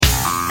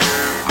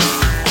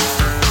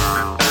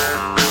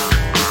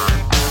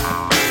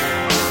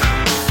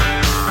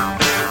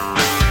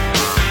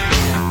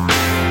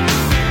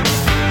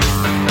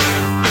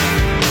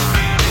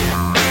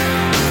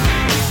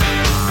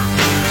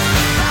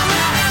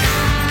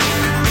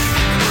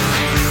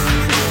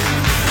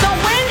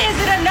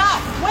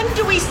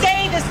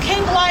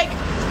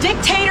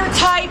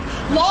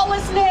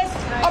lawlessness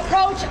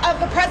approach of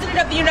the President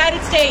of the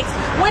United States.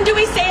 When do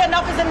we say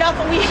enough is enough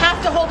and we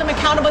have to hold him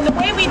accountable? And the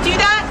way we do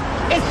that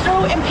is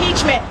through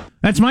impeachment.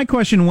 That's my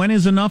question. When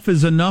is enough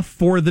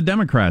for the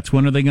Democrats?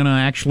 When are they going to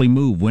actually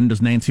move? When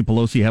does Nancy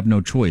Pelosi have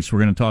no choice? We're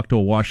going to talk to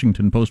a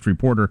Washington Post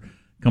reporter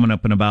coming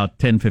up in about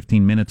 10,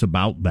 15 minutes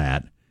about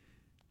that.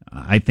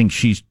 I think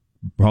she's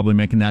probably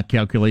making that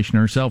calculation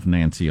herself,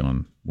 Nancy,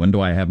 on when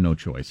do I have no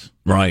choice?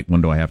 Right.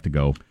 When do I have to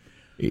go?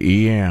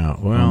 Yeah,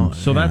 well...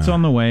 so that's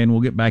on the way, and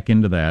we'll get back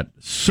into that.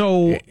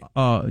 So,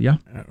 yeah.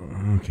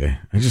 Okay.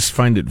 I just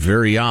find it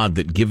very odd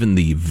that given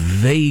the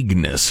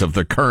vagueness of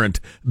the current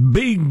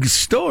big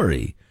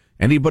story,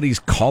 anybody's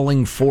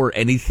calling for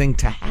anything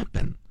to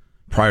happen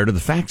prior to the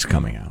facts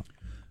coming out.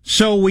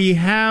 So we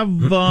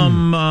have,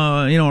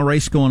 a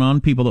race going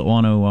on, people that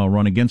want to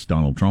run against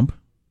Donald Trump,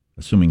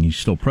 assuming he's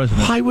still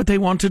president. Why would they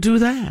want to do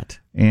that?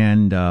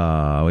 And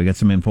we got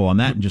some info on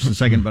that in just a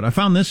second. But I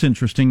found this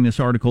interesting, this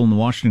article in the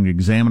Washington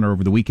Examiner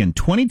over the weekend.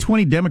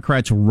 2020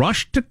 Democrats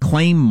rushed to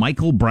claim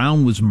Michael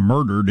Brown was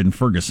murdered in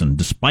Ferguson,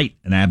 despite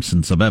an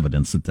absence of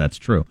evidence that that's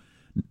true.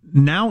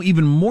 Now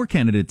even more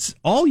candidates,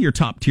 all your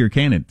top-tier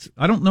candidates,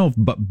 I don't know if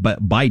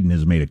Biden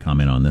has made a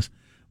comment on this,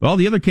 but all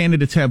the other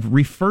candidates have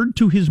referred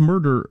to his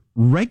murder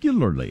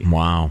regularly.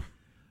 Wow.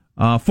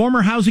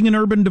 Former Housing and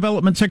Urban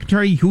Development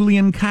Secretary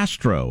Julian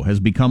Castro has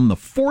become the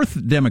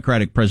fourth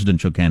Democratic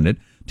presidential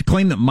candidate to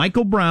claim that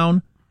Michael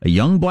Brown, a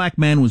young black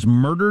man, was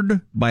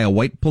murdered by a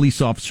white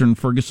police officer in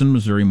Ferguson,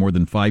 Missouri more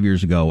than 5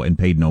 years ago and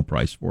paid no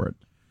price for it.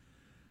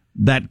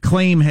 That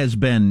claim has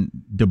been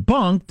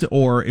debunked,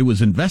 or it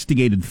was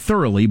investigated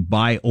thoroughly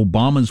by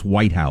Obama's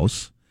White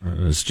House.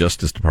 His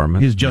Justice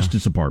Department. His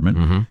Justice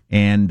Department.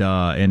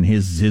 And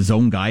his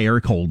own guy,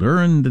 Eric Holder.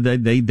 And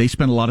they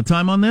spent a lot of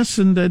time on this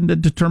and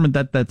determined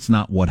that that's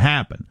not what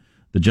happened.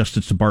 The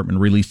Justice Department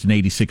released an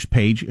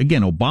 86-page,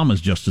 again,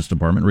 Obama's Justice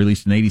Department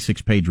released an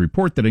 86-page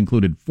report that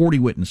included 40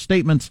 witness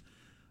statements,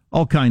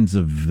 all kinds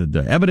of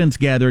the evidence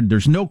gathered.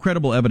 There's no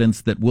credible evidence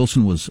that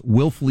Wilson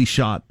willfully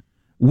shot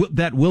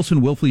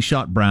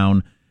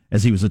Brown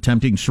as he was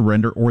attempting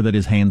surrender or that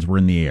his hands were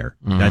in the air.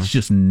 That's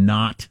just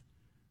not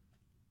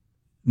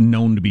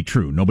known to be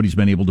true. Nobody's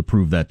been able to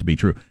prove that to be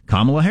true.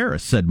 Kamala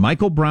Harris said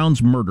Michael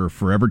Brown's murder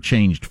forever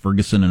changed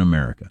Ferguson and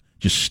America.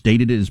 Just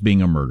stated it as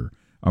being a murder.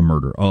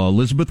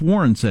 Elizabeth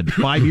Warren said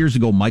 5 years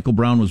ago Michael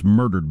Brown was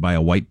murdered by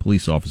a white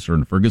police officer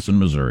in Ferguson,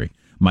 Missouri.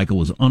 Michael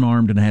was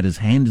unarmed and had his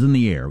hands in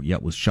the air,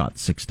 yet was shot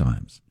 6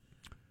 times.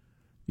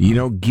 You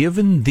know,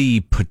 given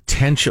the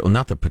potential,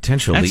 not the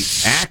potential,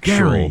 That's the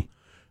actual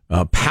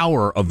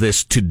power of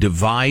this to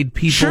divide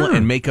people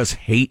and make us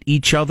hate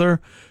each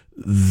other,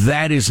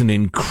 that is an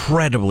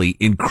incredibly,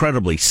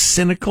 incredibly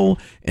cynical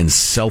and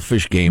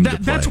selfish game to play.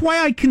 That's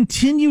why I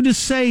continue to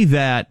say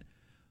that,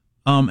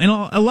 and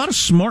a lot of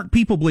smart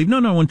people believe,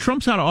 no, when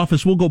Trump's out of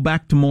office, we'll go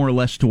back to more or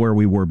less to where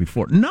we were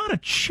before. Not a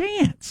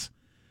chance.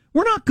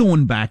 We're not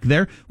going back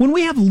there. When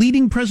we have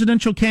leading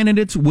presidential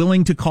candidates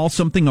willing to call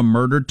something a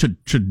murder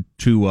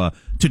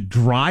to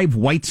drive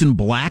whites and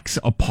blacks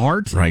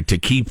apart, right? To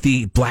keep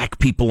the black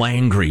people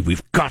angry,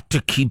 we've got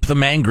to keep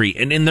them angry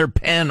and in their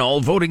pen, all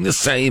voting the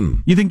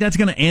same. You think that's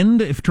going to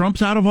end if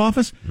Trump's out of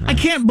office? No. I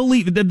can't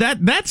believe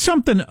that's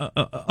something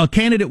a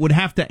candidate would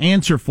have to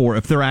answer for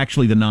if they're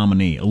actually the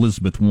nominee,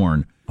 Elizabeth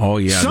Warren. Oh,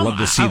 yeah, I'd love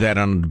to see that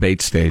on a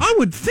debate stage. I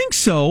would think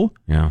so.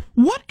 Yeah.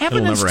 What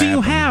evidence do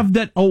you have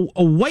that a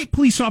white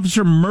police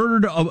officer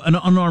murdered an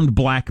unarmed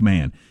black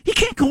man? He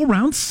can't go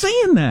around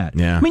saying that.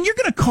 Yeah. I mean, you're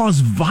going to cause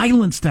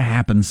violence to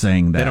happen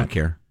saying that.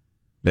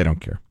 They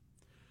don't care.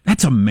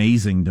 That's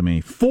amazing to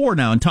me. 4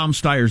 now, and Tom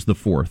Steyer's the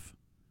 4th.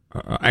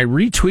 I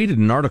retweeted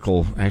an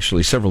article,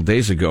 actually, several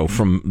days ago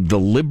from the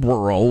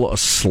liberal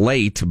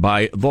Slate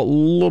by the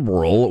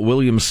liberal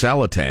William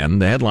Salatan.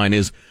 The headline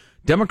is,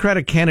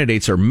 Democratic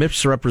candidates are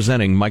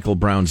misrepresenting Michael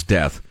Brown's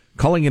death.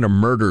 Calling it a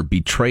murder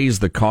betrays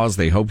the cause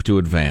they hope to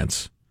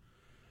advance.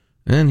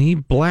 And he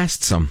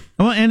blasts them.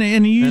 Well, and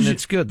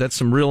it's good. That's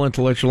some real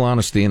intellectual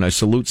honesty, and I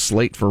salute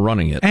Slate for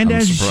running it. And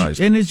I'm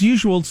surprised. And as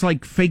usual, it's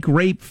like fake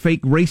rape,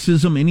 fake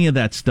racism, any of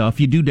that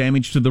stuff. You do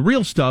damage to the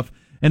real stuff,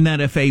 and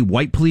that if a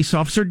white police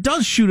officer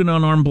does shoot an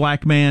unarmed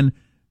black man,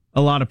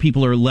 a lot of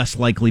people are less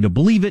likely to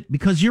believe it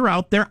because you're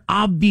out there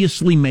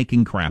obviously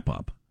making crap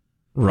up.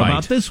 Right.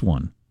 About this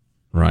one.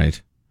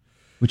 Right.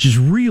 Which is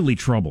really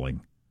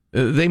troubling.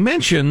 They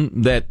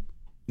mention that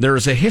there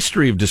is a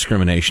history of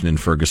discrimination in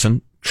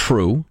Ferguson.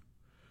 True.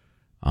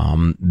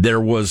 There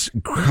was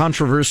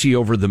controversy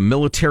over the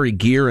military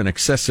gear and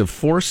excessive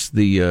force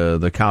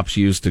the cops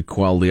used to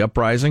quell the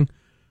uprising.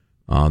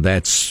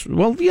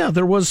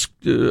 There was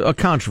a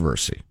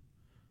controversy.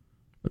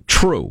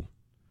 True.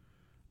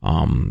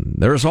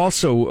 There is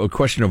also a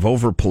question of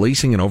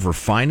over-policing and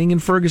over-fining in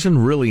Ferguson.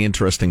 Really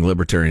interesting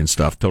libertarian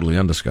stuff, totally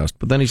undiscussed.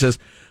 But then he says,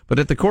 but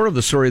at the core of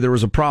the story, there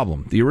was a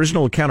problem. The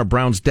original account of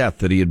Brown's death,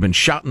 that he had been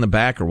shot in the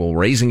back or while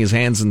raising his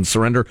hands in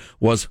surrender,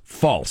 was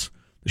false.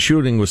 The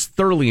shooting was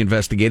thoroughly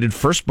investigated,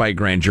 first by a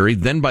grand jury,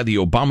 then by the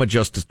Obama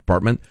Justice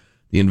Department.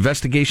 The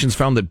investigations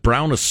found that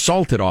Brown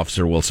assaulted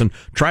Officer Wilson,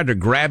 tried to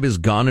grab his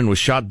gun, and was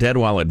shot dead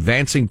while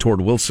advancing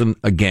toward Wilson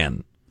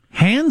again.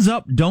 Hands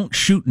up, don't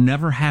shoot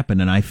never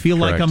happened. And I feel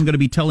Correct. like I'm going to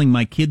be telling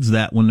my kids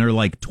that when they're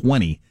like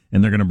 20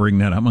 and they're going to bring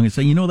that up. I'm going to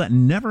say, that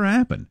never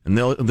happened. And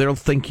they'll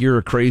think you're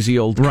a crazy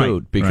old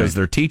coot because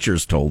their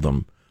teachers told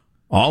them,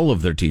 all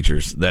of their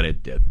teachers, that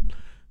it did.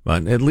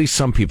 But at least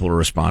some people are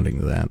responding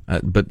to that.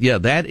 But yeah,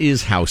 that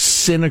is how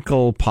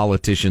cynical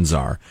politicians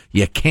are.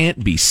 You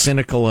can't be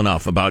cynical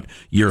enough about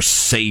your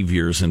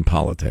saviors in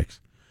politics.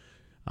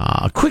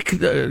 A quick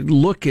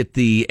look at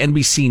the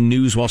NBC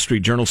News Wall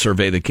Street Journal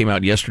survey that came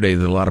out yesterday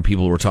that a lot of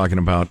people were talking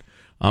about.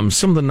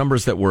 Some of the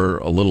numbers that were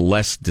a little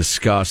less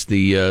discussed.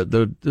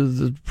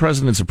 The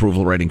president's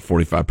approval rating,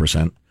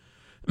 45%.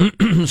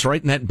 It's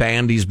right in that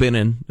band he's been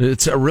in.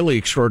 It's really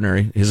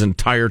extraordinary, his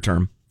entire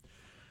term.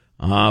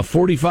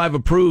 45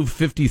 approve,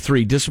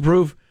 53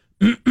 disapprove.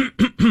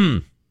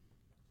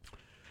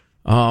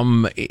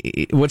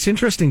 What's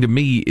interesting to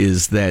me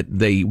is that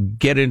they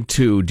get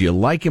into, do you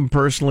like him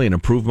personally and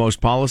approve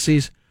most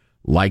policies?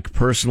 Like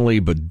personally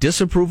but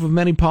disapprove of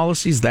many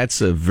policies?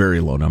 That's a very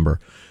low number.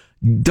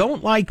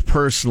 Don't like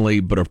personally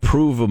but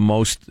approve of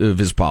most of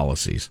his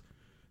policies.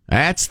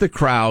 That's the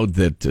crowd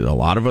that a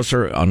lot of us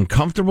are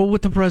uncomfortable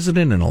with the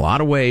president in a lot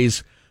of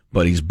ways,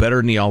 but he's better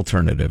than the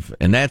alternative.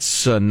 And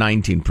that's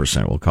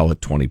 19%. We'll call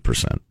it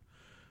 20%.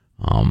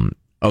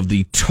 Of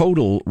the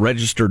total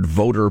registered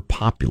voter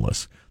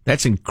populace.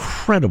 That's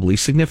incredibly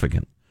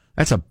significant.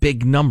 That's a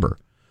big number.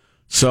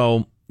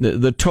 So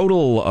the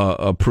total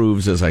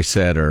approves, as I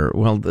said,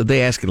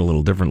 they ask it a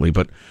little differently,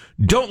 but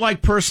don't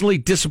like personally,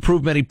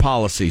 disapprove many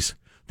policies.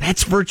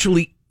 That's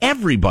virtually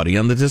everybody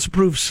on the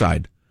disapprove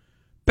side.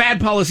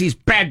 Bad policies,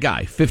 bad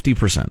guy,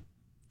 50%.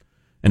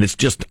 And it's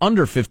just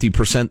under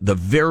 50% the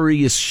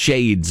various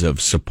shades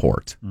of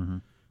support,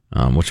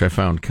 which I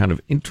found kind of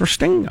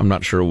interesting. I'm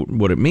not sure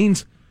what it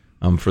means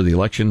for the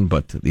election,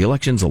 but the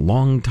election's a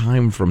long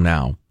time from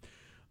now.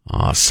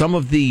 Some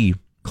of the...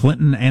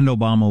 Clinton and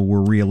Obama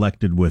were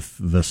reelected with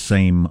the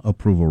same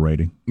approval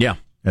rating. Yeah.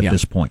 At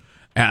this point.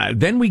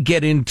 Then we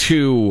get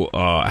into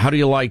how do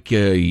you like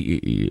the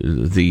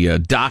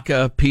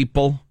DACA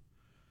people?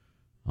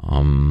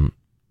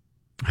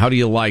 How do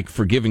you like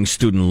forgiving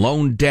student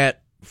loan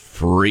debt,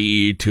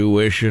 free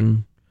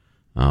tuition,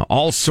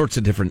 all sorts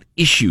of different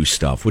issue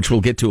stuff, which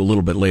we'll get to a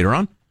little bit later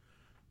on.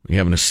 We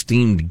have an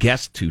esteemed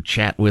guest to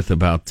chat with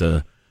about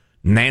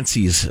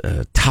Nancy's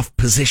tough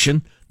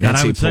position.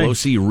 Nancy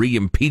Pelosi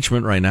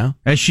re-impeachment right now.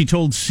 As she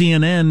told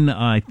CNN,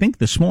 I think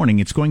this morning,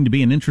 it's going to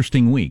be an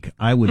interesting week.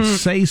 I would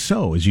say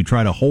so, as you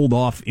try to hold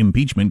off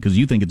impeachment because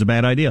you think it's a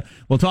bad idea.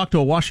 We'll talk to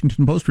a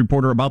Washington Post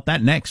reporter about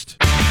that next.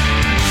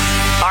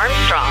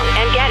 Armstrong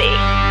and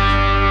Getty.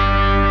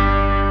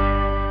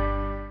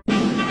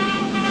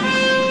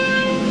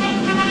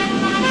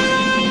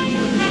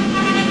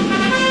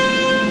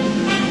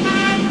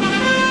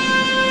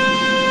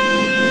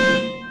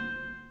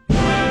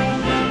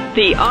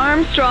 The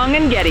Armstrong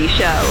and Getty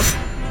Show.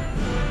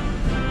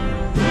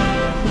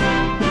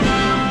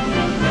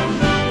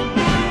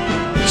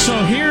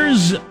 So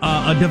here's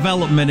a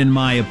development in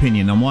my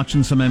opinion. I'm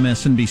watching some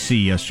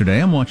MSNBC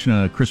yesterday. I'm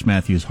watching Chris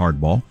Matthews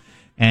Hardball,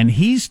 and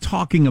he's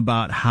talking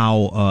about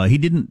how he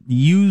didn't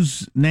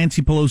use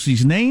Nancy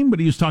Pelosi's name,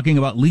 but he was talking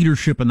about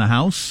leadership in the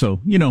House.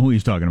 So you know who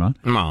he's talking about.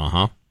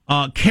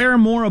 Care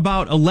more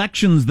about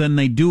elections than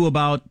they do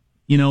about,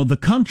 the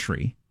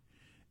country.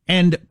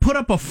 And put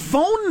up a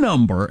phone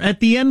number at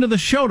the end of the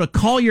show to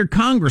call your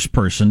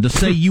congressperson to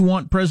say you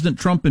want President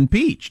Trump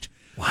impeached.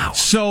 Wow.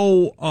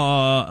 So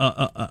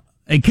a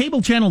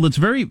cable channel that's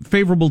very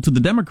favorable to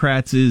the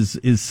Democrats is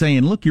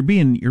saying, look, you're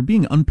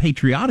being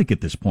unpatriotic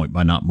at this point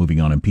by not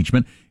moving on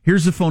impeachment.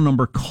 Here's the phone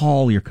number.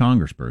 Call your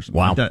congressperson.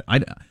 Wow.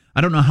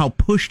 I don't know how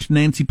pushed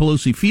Nancy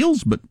Pelosi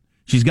feels, but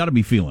she's got to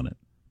be feeling it.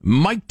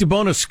 Mike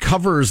DeBonis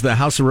covers the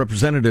House of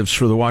Representatives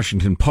for the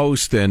Washington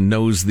Post and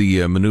knows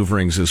the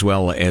maneuverings as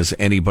well as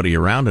anybody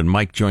around. And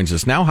Mike joins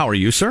us now. How are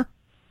you, sir?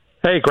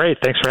 Hey, great.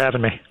 Thanks for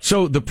having me.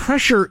 So the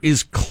pressure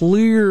is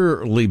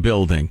clearly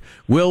building.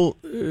 Will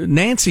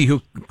Nancy,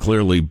 who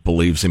clearly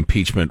believes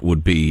impeachment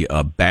would be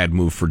a bad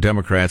move for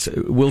Democrats,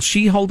 will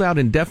she hold out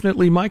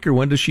indefinitely, Mike, or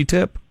when does she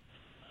tip?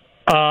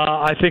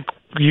 I think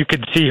you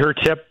could see her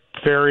tip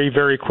very,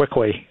 very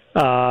quickly.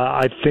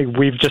 I think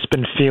we've just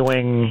been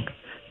feeling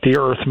the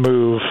earth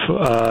move,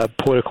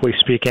 politically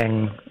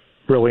speaking,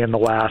 really in the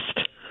last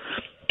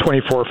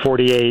 24,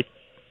 48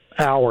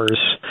 hours.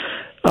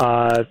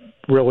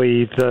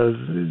 Really,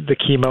 the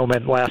key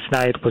moment last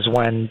night was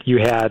when you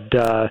had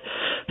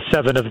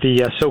 7 of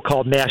the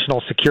so-called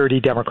national security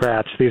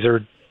Democrats. These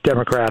are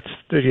Democrats,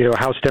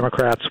 House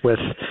Democrats with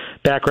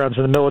backgrounds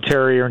in the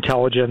military or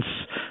intelligence,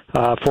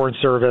 foreign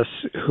service,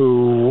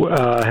 who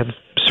have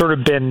sort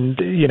of been,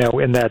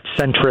 in that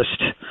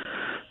centrist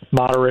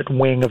moderate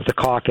wing of the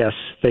caucus.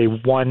 They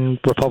won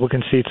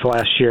Republican seats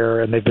last year,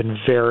 and they've been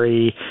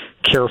very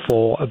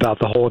careful about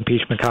the whole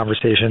impeachment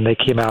conversation. They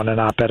came out in an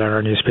op-ed on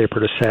our newspaper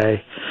to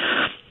say,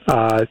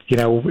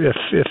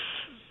 if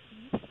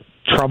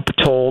Trump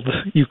told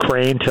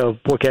Ukraine to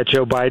look at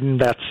Joe Biden,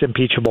 that's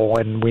impeachable,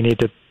 and we need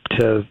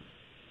to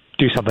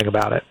do something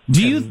about it.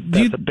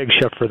 That's a big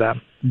shift for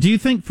them. Do you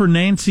think for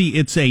Nancy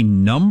it's a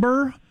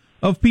number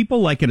of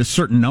people, like at a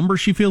certain number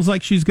she feels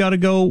like she's got to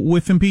go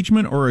with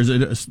impeachment, or is it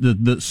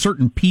the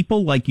certain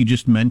people, like you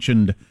just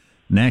mentioned,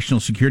 national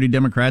security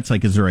Democrats?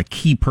 Like, is there a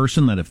key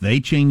person that if they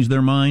change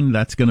their mind,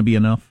 that's going to be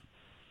enough?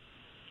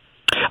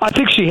 I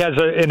think she has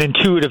an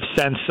intuitive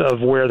sense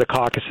of where the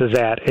caucus is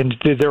at, and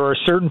there are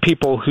certain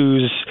people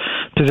whose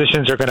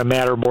positions are going to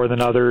matter more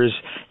than others,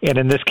 and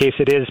in this case,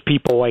 it is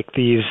people like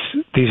these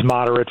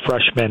moderate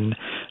freshmen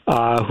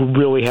who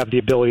really have the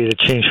ability to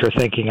change her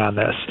thinking on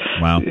this.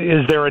 Wow.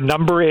 Is there a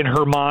number in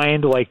her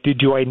mind? Like,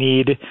 do I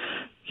need,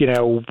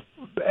 if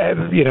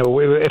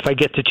I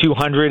get to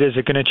 200, is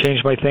it going to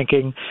change my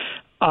thinking?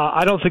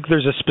 I don't think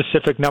there's a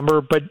specific number,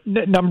 but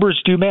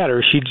numbers do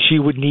matter. She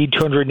would need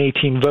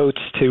 218 votes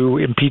to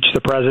impeach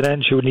the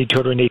president. She would need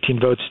 218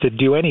 votes to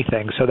do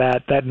anything. So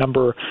that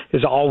number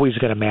is always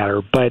going to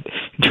matter. But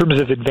in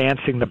terms of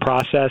advancing the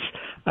process,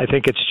 I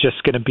think it's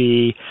just going to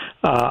be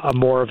a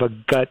more of a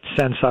gut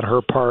sense on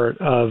her part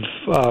of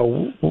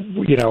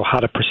how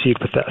to proceed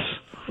with this.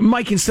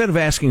 Mike, instead of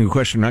asking a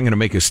question, I'm going to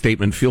make a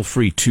statement. Feel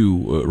free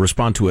to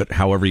respond to it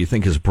however you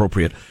think is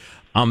appropriate.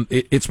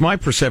 It's my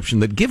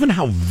perception that given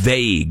how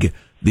vague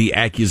the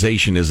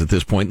accusation is at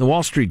this point, the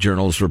Wall Street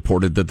Journal has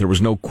reported that there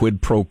was no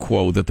quid pro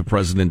quo that the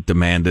president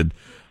demanded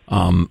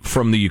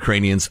from the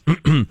Ukrainians.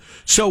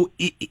 So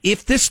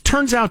if this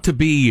turns out to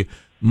be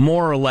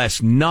more or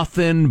less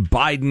nothing,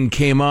 Biden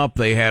came up,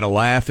 they had a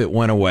laugh, it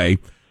went away,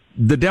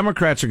 the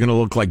Democrats are going to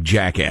look like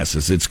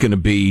jackasses. It's going to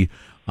be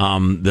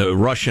the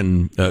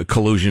Russian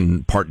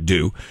collusion part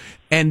due.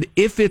 And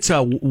if it's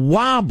a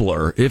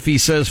wobbler, if he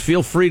says,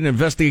 feel free to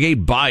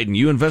investigate Biden,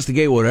 you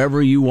investigate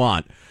whatever you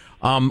want,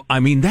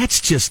 that's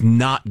just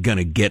not going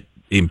to get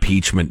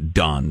impeachment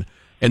done.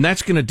 And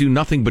that's going to do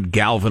nothing but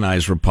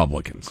galvanize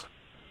Republicans.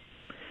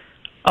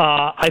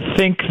 I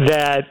think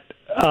that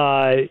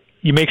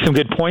you make some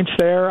good points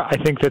there. I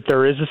think that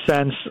there is a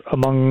sense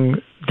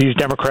among these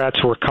Democrats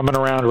who are coming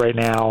around right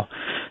now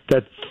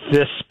that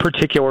this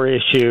particular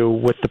issue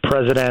with the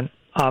president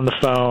on the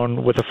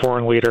phone with a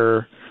foreign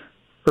leader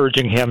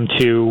urging him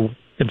to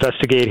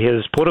investigate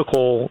his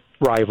political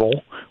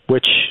rival,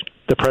 which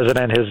the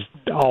president has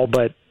all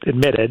but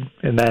admitted.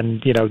 And then,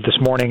 this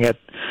morning at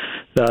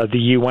the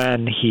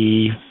UN,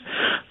 he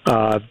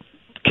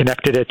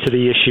connected it to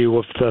the issue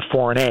of the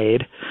foreign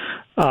aid.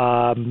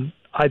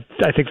 I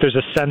think there's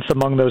a sense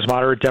among those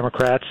moderate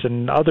Democrats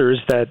and others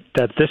that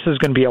this is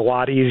going to be a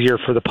lot easier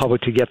for the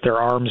public to get their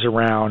arms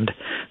around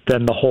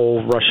than the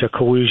whole Russia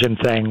collusion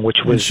thing, which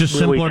was it's just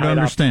really simpler to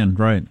understand,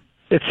 right?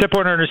 It's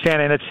simpler to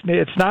understand, and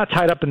it's not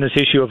tied up in this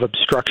issue of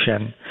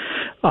obstruction.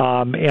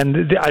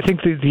 I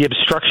think the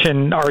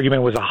obstruction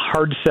argument was a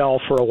hard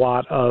sell for a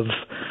lot of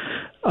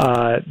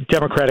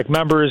Democratic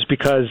members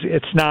because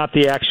it's not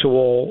the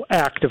actual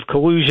act of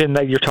collusion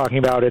that you're talking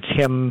about. It's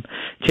him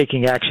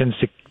taking actions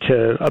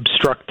to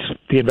obstruct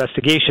the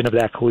investigation of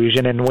that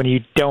collusion. And when you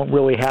don't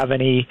really have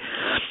any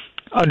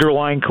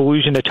underlying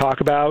collusion to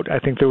talk about, I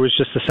think there was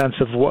just a sense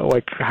of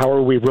how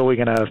are we really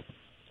going to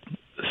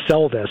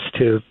sell this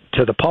to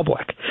the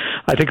public?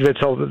 I think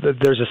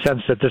there's a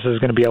sense that this is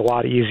going to be a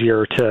lot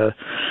easier to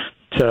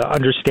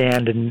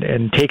understand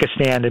and take a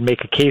stand and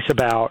make a case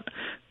about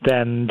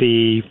than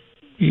the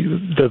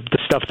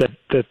stuff that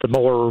the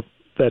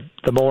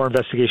Mueller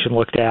investigation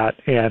looked at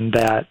and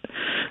that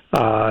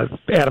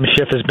Adam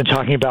Schiff has been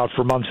talking about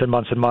for months and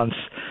months and months.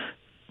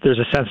 There's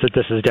a sense that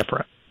this is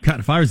different. God,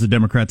 if I was the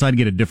Democrats, I'd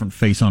get a different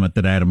face on it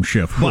than Adam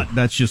Schiff. But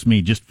that's just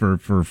me, just for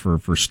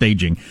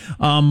staging.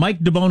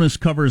 Mike DeBonis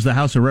covers the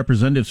House of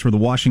Representatives for the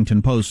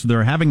Washington Post.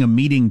 They're having a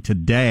meeting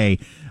today.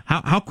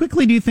 How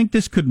quickly do you think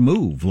this could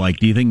move? Like,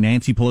 do you think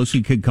Nancy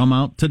Pelosi could come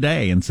out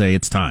today and say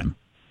it's time?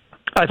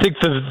 I think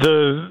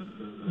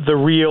the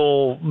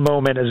real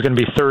moment is going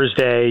to be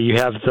Thursday. You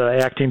have the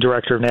acting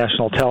director of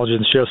national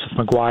intelligence, Joseph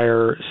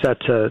McGuire, set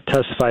to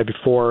testify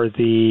before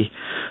the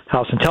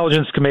House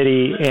Intelligence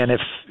Committee, and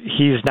if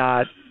he's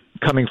not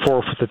coming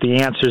forth with the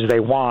answers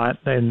they want,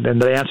 and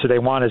the answer they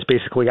want is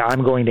basically,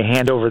 I'm going to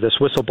hand over this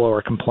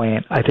whistleblower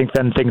complaint, I think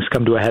then things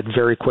come to a head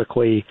very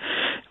quickly.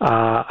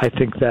 I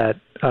think that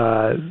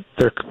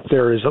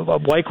there is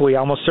likely,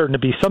 almost certain to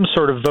be some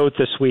sort of vote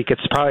this week.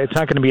 It's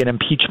not going to be an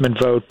impeachment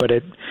vote, but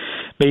it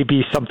may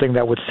be something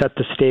that would set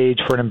the stage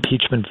for an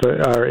impeachment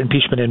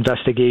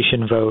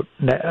investigation vote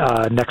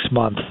next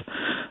month.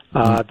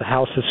 The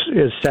House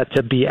is set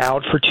to be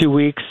out for 2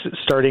 weeks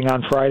starting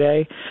on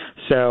Friday,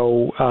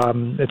 so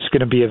it's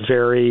going to be a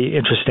very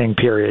interesting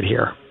period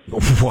here.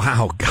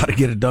 Wow, got to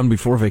get it done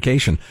before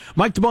vacation.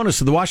 Mike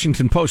DeBonis of the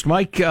Washington Post.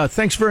 Mike,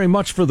 thanks very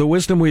much for the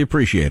wisdom. We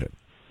appreciate it.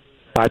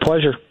 My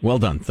pleasure. Well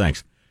done.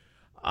 Thanks.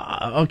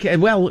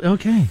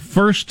 Okay.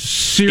 First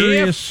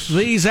serious... If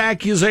these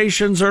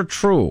accusations are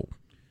true.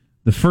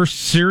 The first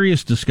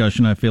serious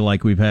discussion I feel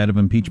like we've had of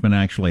impeachment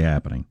actually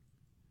happening.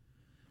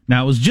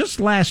 Now, it was just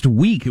last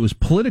week, it was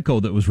Politico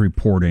that was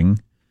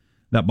reporting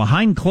that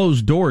behind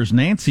closed doors,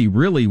 Nancy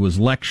really was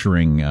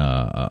lecturing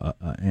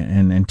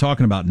and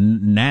talking about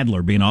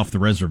Nadler being off the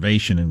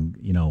reservation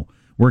and,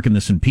 working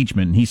this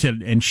impeachment. And he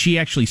said, and she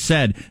actually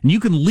said, and you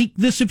can leak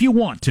this if you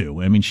want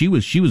to. I mean, she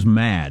was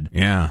mad.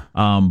 Yeah.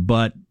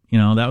 But,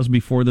 that was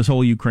before this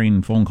whole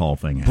Ukraine phone call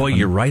thing happened. Boy,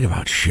 you're right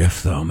about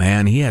Schiff, though,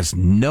 man. He has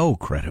no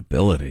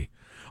credibility.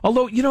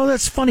 Although,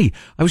 that's funny.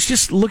 I was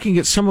just looking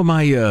at some of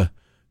my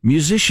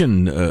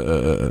musicians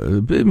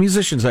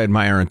I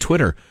admire on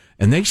Twitter,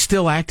 and they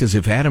still act as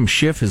if Adam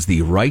Schiff is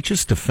the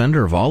righteous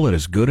defender of all that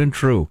is good and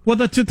true. Well,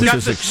 that's it.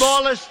 Got the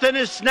smallest,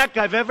 thinnest neck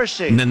I've ever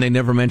seen. And then they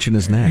never mention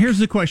his neck. Here's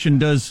the question: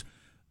 Nancy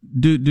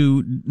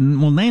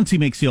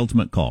makes the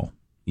ultimate call.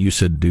 You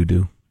said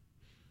doo-doo.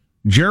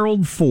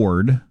 Gerald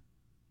Ford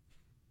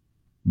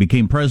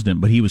became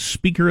president, but he was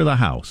Speaker of the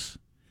House,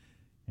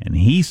 and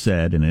he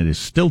said, and it is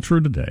still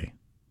true today,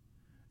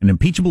 an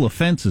impeachable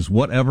offense is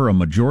whatever a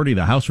majority of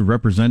the House of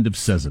Representatives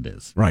says it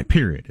is. Right.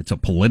 Period. It's a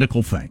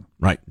political thing.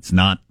 Right. It's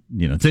not.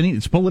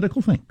 It's a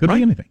political thing. Could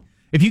be anything.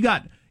 If you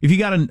got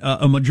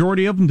a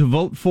majority of them to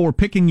vote for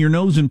picking your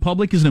nose in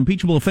public is an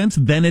impeachable offense,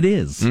 then it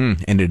is.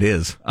 And it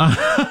is.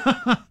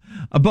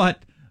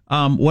 But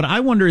what I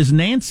wonder is,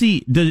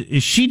 Nancy,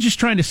 is she just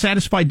trying to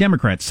satisfy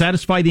Democrats,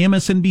 satisfy the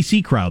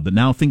MSNBC crowd that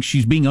now thinks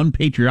she's being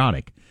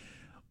unpatriotic?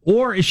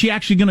 Or is she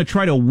actually going to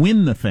try to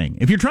win the thing?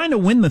 If you're trying to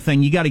win the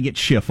thing, you got to get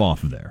Schiff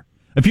off of there.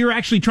 If you're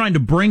actually trying to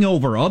bring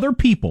over other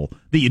people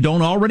that you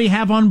don't already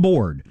have on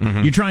board,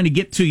 you're trying to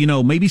get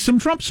to, maybe some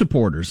Trump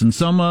supporters and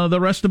some of the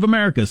rest of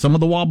America, some of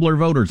the wobbler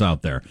voters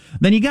out there,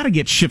 then you got to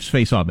get Schiff's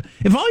face off.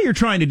 If all you're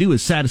trying to do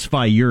is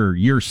satisfy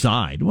your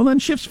side, well, then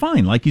Schiff's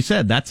fine. Like you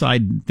said, that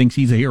side thinks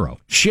he's a hero.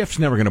 Schiff's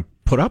never going to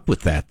put up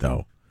with that,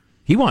 though.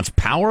 He wants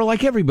power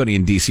like everybody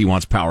in D.C.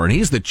 wants power, and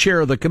he's the chair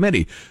of the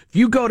committee. If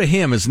you go to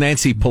him as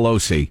Nancy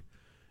Pelosi,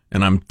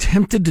 and I'm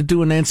tempted to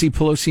do a Nancy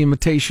Pelosi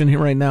imitation here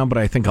right now, but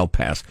I think I'll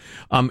pass.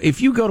 If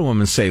you go to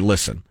him and say,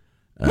 listen,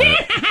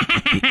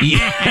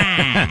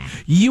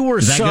 you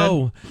were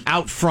so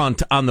out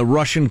front on the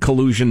Russian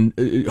collusion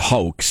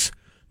hoax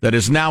that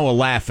is now a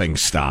laughing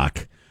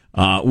stock.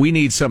 We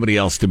need somebody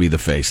else to be the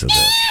face of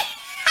this.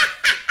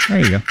 There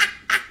you go.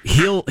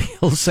 He'll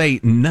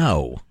say,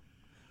 no,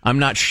 I'm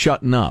not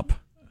shutting up.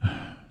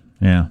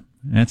 Yeah,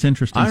 that's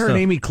interesting. I heard stuff.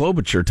 Amy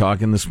Klobuchar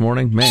talking this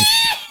morning. Man,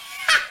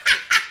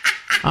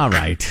 All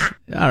right.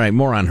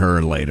 More on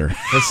her later.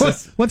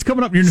 What's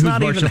coming up in your news, It's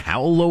not Marshall? even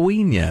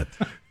Halloween yet.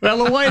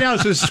 Well, the White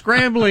House is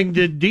scrambling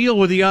to deal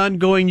with the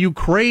ongoing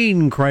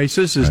Ukraine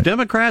crisis as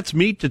Democrats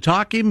meet to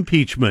talk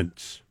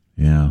impeachments.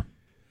 Yeah.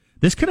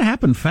 This could have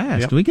happened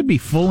fast. Yep. We could be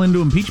full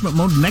into impeachment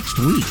mode next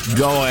week.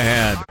 Go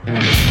ahead.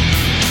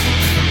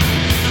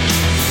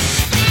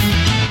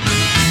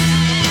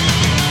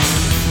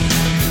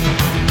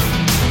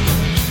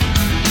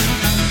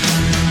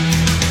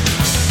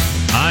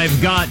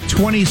 I've got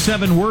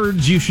 27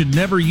 words you should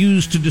never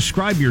use to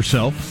describe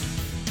yourself,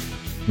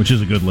 which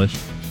is a good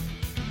list.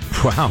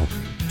 Wow.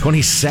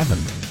 27.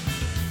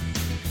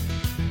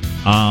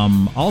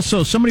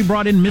 Also, somebody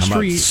brought in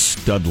mystery. How about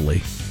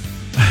Studley?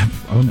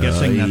 I'm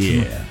guessing that's.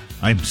 Yeah.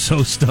 I'm so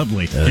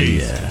studly.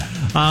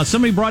 Jeez.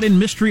 Somebody brought in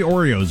mystery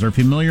Oreos. Are you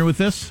familiar with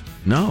this?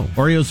 No.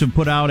 Oreos have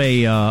put out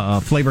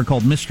a flavor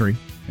called mystery,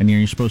 and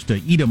you're supposed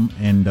to eat them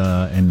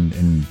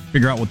and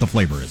figure out what the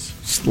flavor is.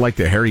 It's like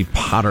the Harry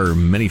Potter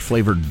many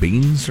flavored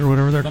beans or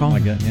whatever they're called.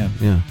 Like that, yeah.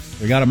 Yeah.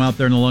 We got them out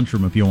there in the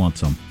lunchroom if you want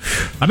some.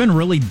 I've been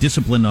really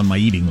disciplined on my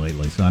eating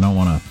lately, so I don't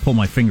want to pull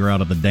my finger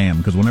out of the dam,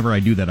 because whenever I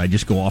do that, I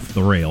just go off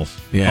the rails.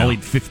 Yeah. I'll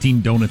eat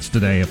 15 donuts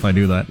today if I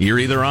do that. You're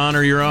either on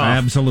or you're off.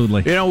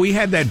 Absolutely. You know, we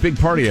had that big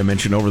party I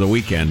mentioned over the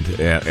weekend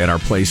at our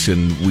place,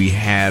 and we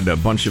had a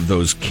bunch of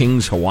those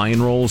King's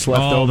Hawaiian rolls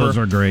left over. Oh, those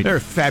are great.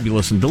 They're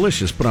fabulous and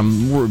delicious, but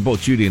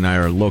both Judy and I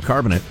are low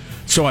carbonate.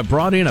 So I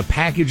brought in a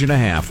package and a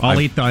half.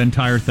 I'll eat the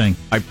entire thing.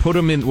 I put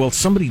them in. Well,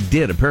 somebody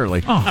did,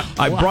 apparently.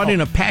 I brought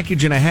in a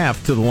package and a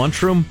half to the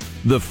lunchroom.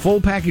 The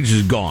full package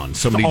is gone.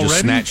 Somebody just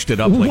Already? snatched it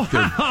up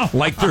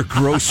like they're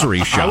grocery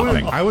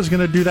shopping. I was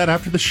going to do that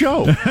after the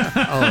show.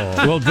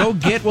 Well, go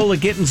get. Well, the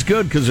getting's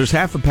good because there's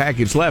half a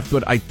package left.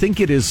 But I think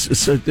it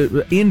is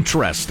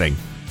interesting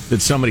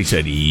that somebody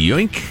said,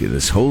 yoink,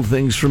 this whole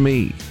thing's for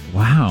me.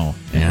 Wow.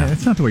 Yeah.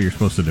 That's not the way you're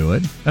supposed to do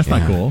it. That's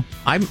not cool.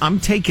 I'm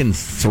taking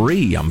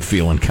 3. I'm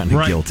feeling kind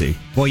of guilty.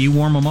 Well, you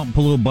warm them up and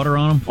put a little butter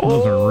on them.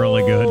 Those are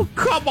really good. Oh,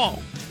 come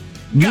on.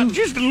 Got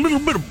just a little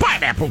bit of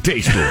pineapple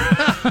taste to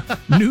it.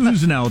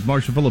 News now with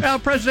Marshall Phillips. Now,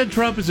 President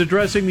Trump is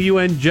addressing the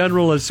UN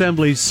General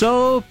Assembly.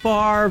 So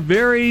far,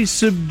 very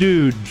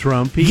subdued,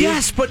 Trump.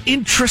 Yes, but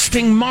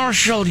interesting,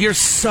 Marshall. You're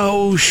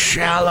so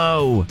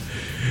shallow.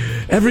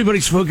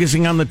 Everybody's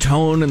focusing on the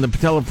tone and the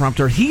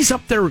teleprompter. He's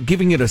up there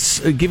giving a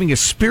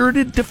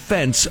spirited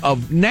defense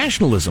of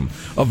nationalism,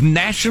 of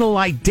national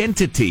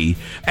identity,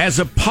 as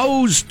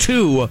opposed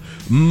to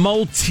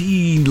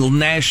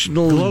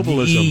multinational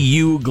Globalism.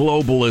 EU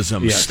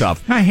globalism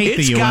stuff. I hate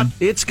the UN.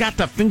 It's got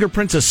the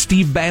fingerprints of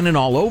Steve Bannon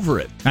all over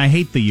it. I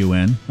hate the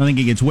UN. I think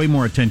it gets way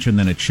more attention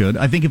than it should.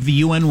 I think if the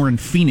UN were in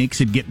Phoenix,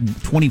 it'd get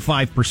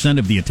 25%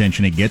 of the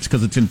attention it gets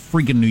because it's in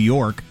freaking New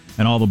York.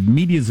 and all the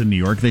media's in New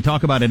York. They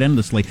talk about it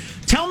endlessly.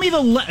 Tell me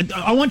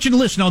I want you to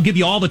listen. I'll give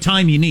you all the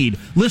time you need.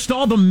 List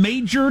all the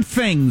major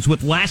things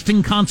with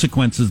lasting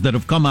consequences that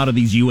have come out of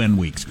these UN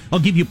weeks. I'll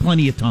give you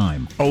plenty of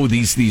time. Oh,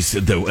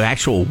 the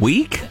actual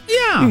week?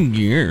 Yeah.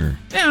 Yeah.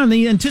 Yeah, and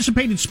the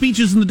anticipated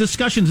speeches and the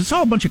discussions. It's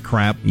all a bunch of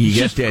crap. You It's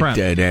got just crap.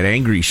 that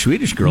angry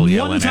Swedish girl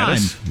yelling at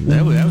us.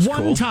 That was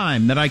one cool.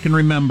 time that I can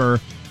remember,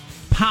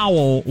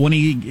 Powell, when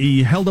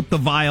he held up the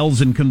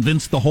vials and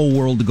convinced the whole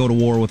world to go to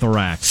war with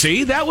Iraq.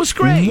 See, that was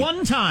great.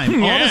 One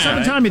time. All this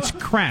other time, it's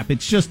crap.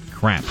 It's just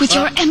crap. With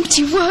your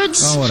empty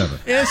words. Oh, whatever.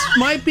 This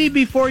might be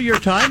before your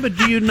time, but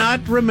do you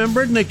not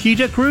remember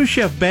Nikita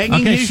Khrushchev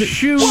banging his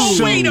shoes?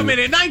 Whoa, wait a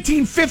minute.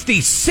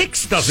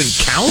 1956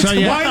 doesn't count. So,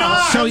 Why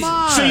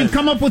not? So you've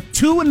come up with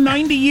 2 in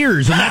 90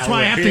 years, and that's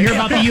why I have to hear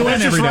about the UN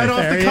That's every just day. right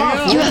off the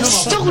cuff. You have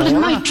stolen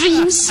my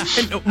dreams.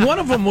 And one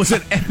of them was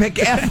an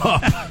epic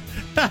F-up.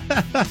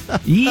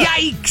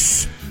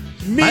 Yikes.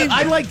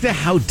 I like the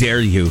how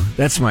dare you.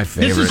 That's my This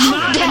favorite. is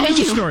not dare a news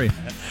you. story.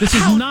 This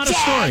is not a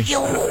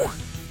story.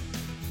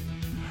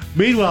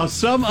 Meanwhile,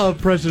 some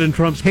of President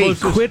Trump's Hey,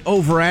 closest... quit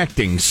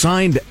overacting.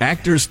 Signed,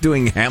 actors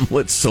doing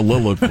Hamlet's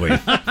soliloquy.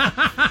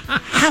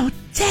 How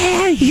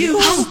dare you?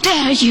 How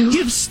dare you?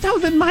 You've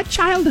stolen my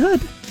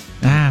childhood.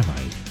 Ah, right.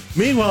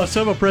 Meanwhile,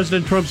 some of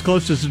President Trump's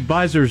closest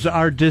advisors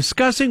are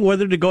discussing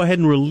whether to go ahead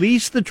and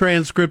release the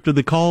transcript of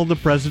the call the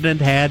president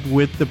had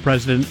with the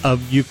president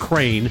of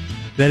Ukraine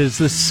that is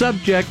the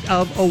subject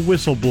of a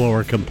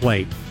whistleblower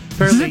complaint.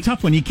 This is a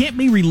tough one. You can't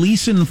be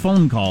releasing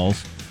phone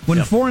calls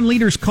when foreign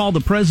leaders call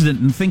the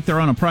president and think they're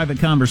on a private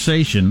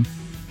conversation,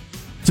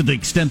 to the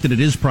extent that it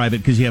is private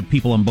because you have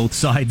people on both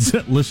sides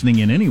listening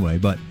in anyway.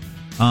 But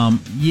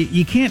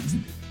you can't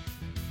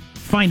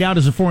find out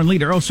as a foreign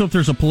leader, so if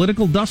there's a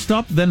political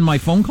dust-up, then my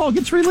phone call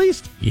gets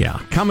released? Yeah.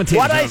 Commentators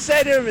What I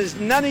say to him is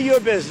none of your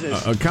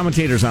business.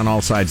 Commentators on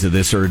all sides of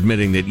this are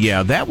admitting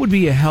that, that would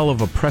be a hell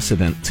of a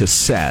precedent to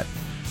set.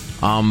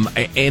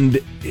 And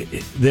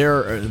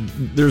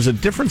there's a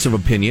difference of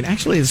opinion.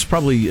 Actually, it's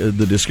probably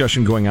the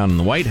discussion going on in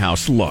the White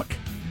House. Look,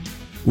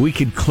 we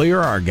could clear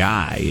our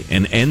guy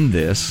and end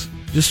this.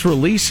 Just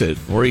release it.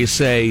 Or you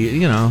say, you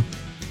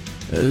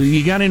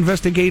got to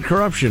investigate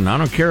corruption. I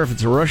don't care if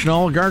it's a Russian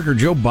oligarch or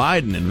Joe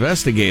Biden.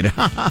 Investigate it.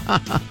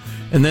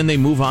 And then they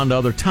move on to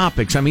other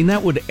topics. I mean,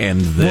 that would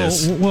end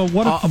this Well,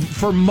 what if,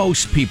 for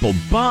most people.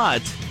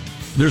 But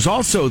there's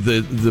also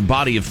the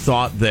body of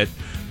thought that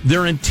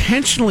they're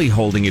intentionally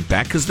holding it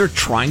back because they're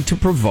trying to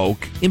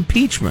provoke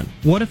impeachment.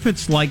 what if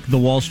it's like the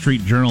Wall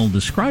Street Journal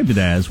described it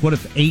as? What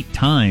if 8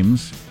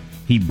 times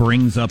he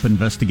brings up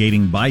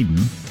investigating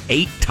Biden?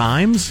 8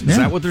 times? Is Yeah.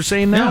 that what they're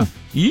saying now?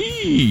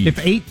 Yee. If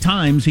 8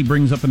 times he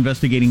brings up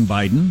investigating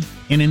Biden,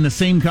 and in the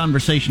same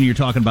conversation you're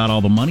talking about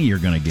all the money you're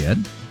going to get,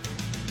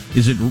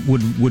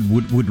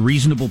 would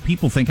reasonable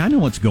people think, I know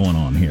what's going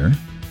on here?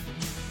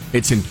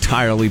 It's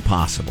entirely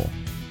possible.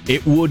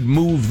 It would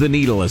move the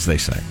needle, as they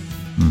say.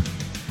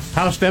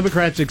 House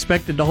Democrats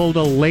expected to hold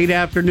a late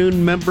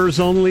afternoon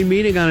members-only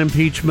meeting on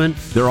impeachment.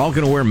 They're all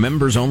going to wear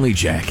members-only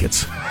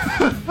jackets.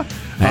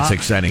 That's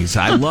exciting.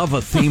 I love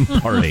a theme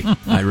party.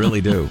 I really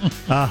do.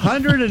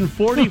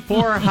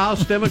 144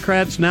 House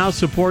Democrats now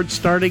support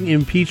starting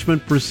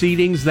impeachment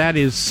proceedings. That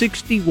is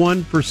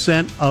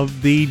 61%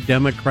 of the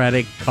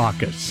Democratic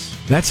caucus.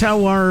 That's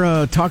how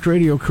our talk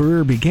radio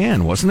career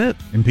began, wasn't it?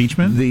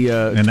 Impeachment? The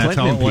and that's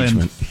Clinton how it will end.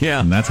 impeachment. Yeah.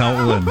 And that's how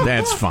it will end.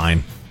 That's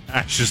fine.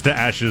 Ashes to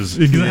ashes.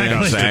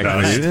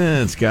 Exactly.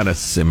 It's got a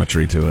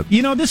symmetry to it.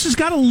 This has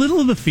got a little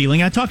of the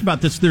feeling. I talked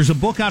about this. There's a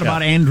book out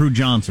about Andrew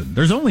Johnson.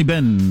 There's only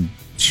been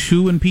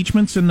 2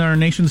 impeachments in our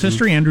nation's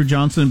history, Andrew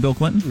Johnson and Bill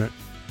Clinton.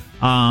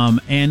 Right.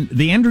 And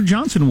the Andrew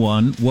Johnson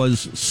one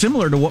was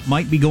similar to what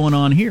might be going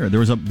on here. There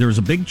was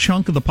a big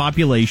chunk of the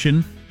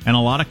population and a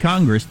lot of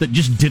Congress that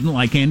just didn't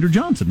like Andrew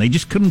Johnson. They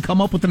just couldn't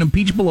come up with an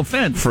impeachable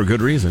offense. For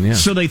good reason, yeah.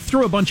 So they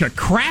threw a bunch of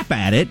crap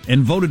at it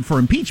and voted for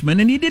impeachment,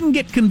 and he didn't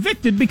get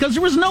convicted because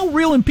there was no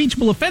real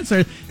impeachable offense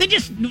there. They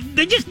just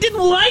didn't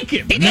like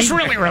him. They just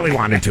really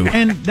wanted to.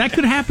 And that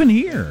could happen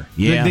here.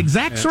 Yeah. The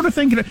exact sort of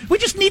thing. We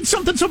just need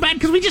something so bad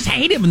because we just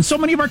hate him, and so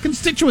many of our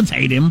constituents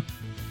hate him.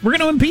 We're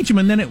going to impeach him,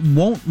 and then it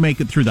won't make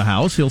it through the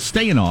House. He'll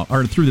stay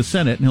or through the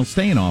Senate, and he'll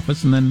stay in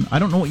office, and then I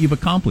don't know what you've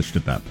accomplished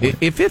at that point.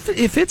 If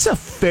it's a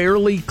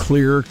fairly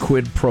clear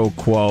quid pro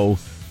quo,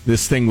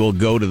 this thing will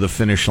go to the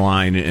finish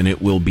line, and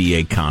it will be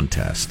a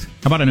contest.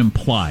 How about an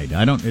implied?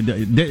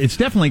 It's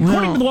definitely,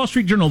 according to the Wall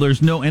Street Journal,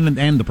 there's no, and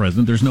the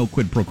president, there's no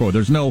quid pro quo.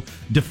 There's no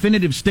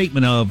definitive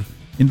statement of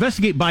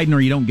investigate Biden or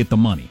you don't get the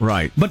money.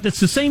 Right. But it's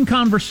the same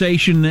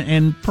conversation,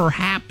 and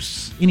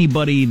perhaps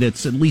anybody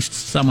that's at least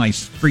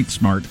semi-street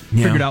smart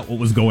figured out what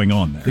was going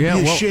on there. Yeah,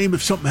 It'd be a shame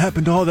if something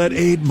happened to all that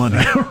aid money.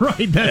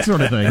 Right, that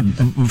sort of thing.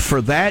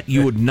 For that,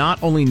 you would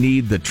not only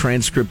need the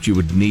transcript, you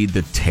would need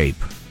the tape.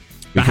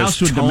 The House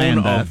would tone demand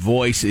of that.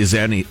 voice is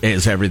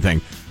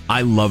everything.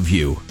 I love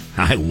you.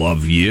 I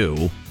love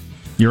you.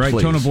 You're right,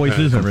 Please. tone of voice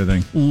is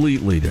everything.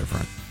 Completely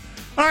different.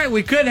 All right,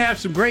 we could have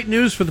some great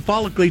news for the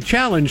Follicly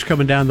Challenge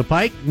coming down the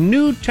pike.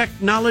 New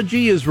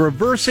technology is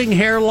reversing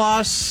hair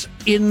loss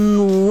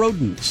in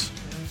rodents.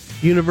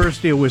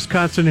 University of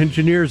Wisconsin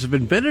engineers have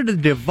invented a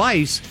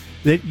device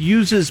that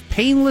uses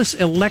painless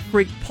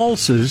electric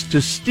pulses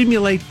to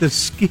stimulate the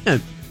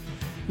skin.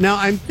 Now,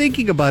 I'm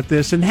thinking about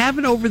this, and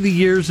haven't over the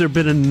years there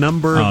been a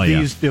number of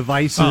these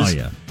devices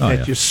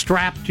that you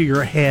strap to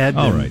your head?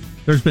 All right.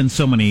 There's been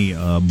so many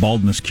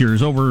baldness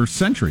cures over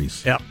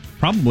centuries. Yep.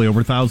 Probably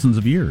over thousands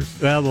of years.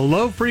 Well, the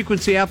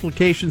low-frequency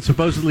application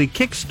supposedly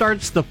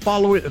kickstarts the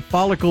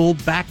follicle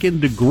back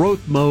into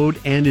growth mode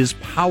and is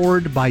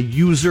powered by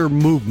user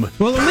movement.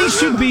 Well, at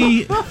least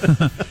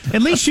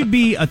you'd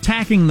be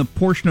attacking the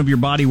portion of your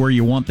body where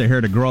you want the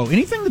hair to grow.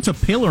 Anything that's a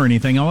pill or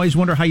anything, I always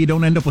wonder how you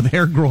don't end up with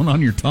hair growing on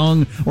your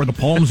tongue or the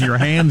palms of your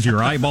hands,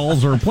 your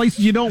eyeballs, or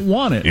places you don't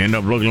want it. You end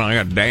up looking like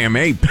a damn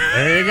ape.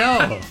 There you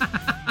go.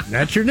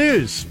 That's your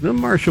news.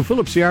 I'm Marshall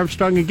Phillips, the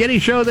Armstrong and Getty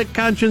Show, the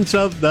conscience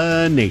of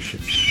the nation.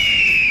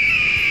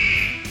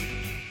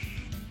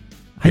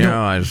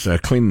 I was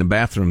cleaning the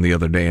bathroom the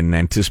other day in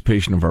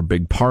anticipation of our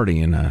big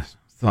party, and I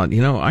thought,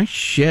 I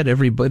shed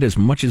every bit as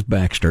much as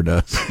Baxter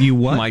does. You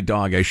what? My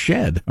dog, I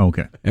shed.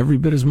 Okay. Every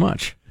bit as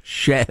much.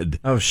 Shed.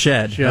 Oh,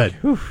 shed. Shed.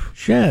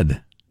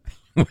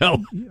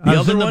 Well, I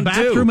was in the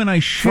bathroom and I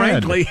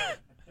shed. Frankly,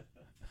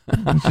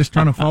 I was just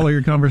trying to follow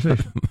your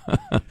conversation.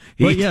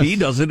 he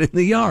does it in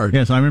the yard.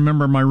 Yes, I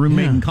remember my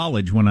roommate in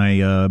college when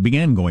I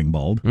began going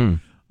bald,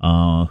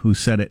 who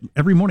said it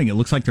every morning. It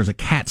looks like there's a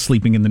cat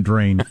sleeping in the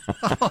drain.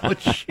 Oh,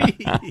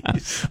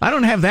 jeez. I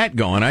don't have that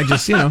going. I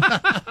just,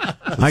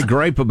 I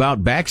gripe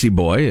about Baxy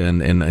Boy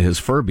and his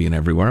fur being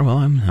everywhere. Well,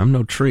 I'm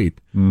no treat.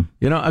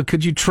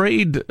 Could you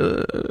trade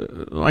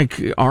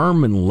like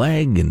arm and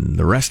leg and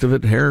the rest of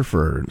it hair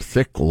for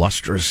thick,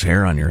 lustrous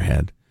hair on your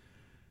head?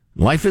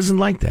 Life isn't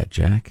like that,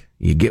 Jack.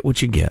 You get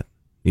what you get.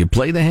 You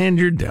play the hand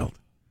you're dealt.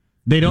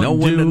 They don't. No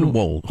one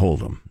will hold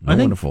them. No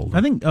one to fold them.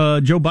 I think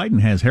Joe Biden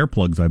has hair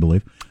plugs, I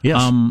believe.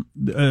 Yes.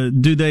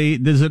 Do they?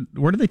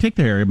 Where do they take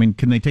the hair? I mean,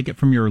 can they take it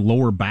from your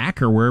lower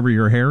back or wherever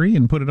you're hairy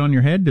and put it on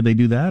your head? Do they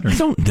do that? Or? I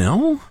don't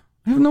know.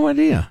 I have no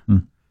idea.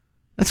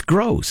 That's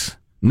gross.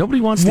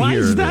 Nobody wants to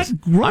hear this. Why is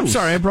that gross? I'm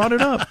sorry, I brought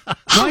it up.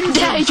 How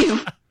dare you?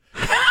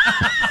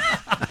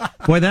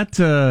 Boy,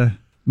 that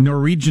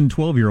Norwegian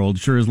 12-year-old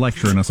sure is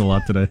lecturing us a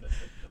lot today.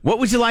 What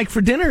would you like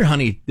for dinner,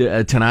 honey,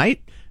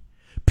 tonight?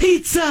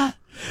 Pizza!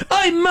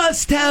 I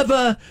must have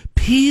a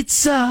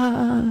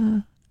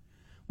pizza!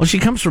 Well, she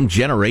comes from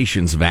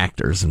generations of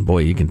actors, and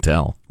boy, you can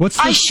tell.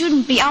 I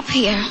shouldn't be up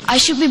here. I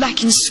should be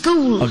back in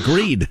school.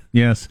 Agreed.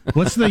 Yes.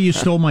 What's the "you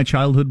stole my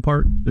childhood"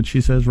 part that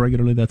she says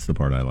regularly? That's the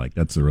part I like.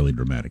 That's the really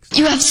dramatic stuff.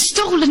 You have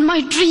stolen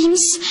my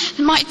dreams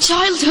and my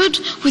childhood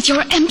with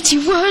your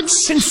empty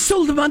words. And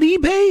sold them on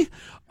eBay?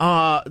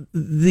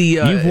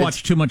 You've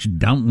watched too much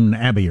Downton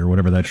Abbey or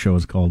whatever that show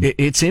is called.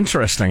 It's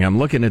interesting. I'm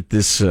looking at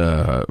this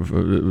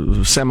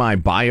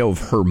semi-bio of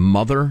her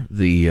mother,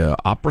 the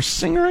opera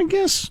singer, I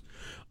guess.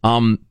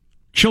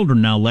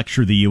 Children now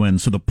lecture the UN,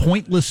 so the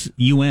pointless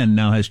UN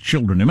now has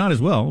children. They might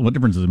as well. What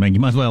difference does it make? You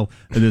might as well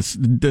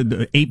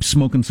the ape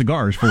smoking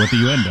cigars for what the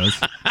UN does.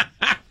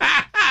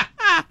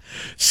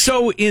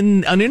 So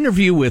in an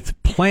interview with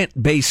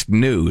Plant-Based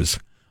News,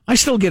 I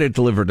still get it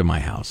delivered to my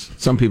house.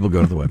 Some people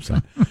go to the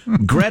website.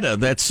 Greta,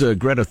 that's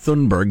Greta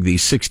Thunberg, the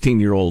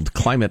 16-year-old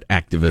climate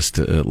activist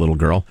little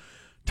girl,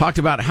 talked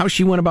about how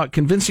she went about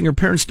convincing her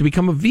parents to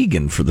become a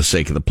vegan for the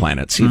sake of the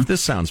planet. See if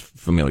this sounds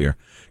familiar.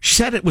 She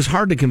said it was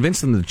hard to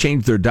convince them to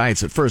change their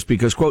diets at first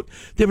because, quote,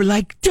 they were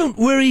like, don't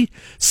worry,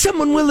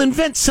 someone will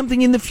invent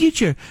something in the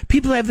future.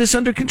 People have this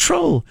under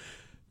control.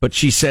 But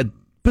she said,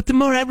 but the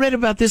more I read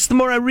about this, the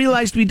more I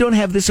realized we don't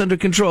have this under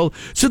control.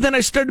 So then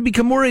I started to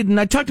become worried, and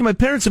I talked to my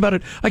parents about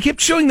it. I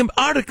kept showing them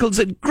articles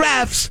and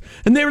graphs,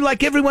 and they were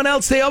like everyone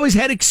else. They always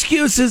had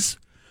excuses.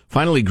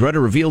 Finally, Greta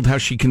revealed how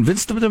she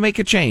convinced them to make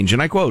a change, and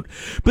I quote,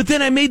 but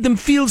then I made them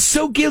feel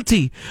so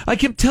guilty. I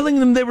kept telling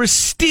them they were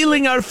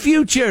stealing our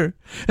future,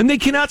 and they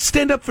cannot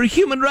stand up for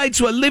human rights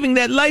while living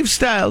that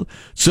lifestyle.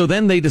 So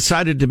then they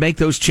decided to make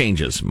those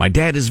changes. My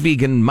dad is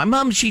vegan. My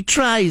mom, she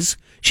tries.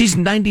 She's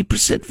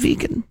 90%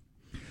 vegan.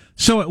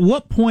 So at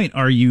what point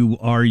are you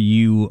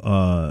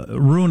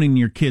ruining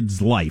your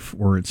kid's life,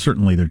 or it's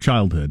certainly their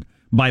childhood,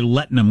 by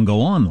letting them go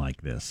on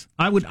like this?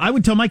 I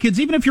would tell my kids,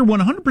 even if you're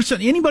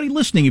 100%, anybody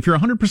listening, if you're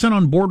 100%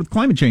 on board with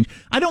climate change,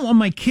 I don't want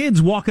my kids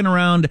walking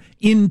around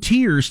in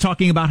tears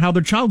talking about how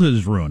their childhood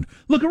is ruined.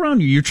 Look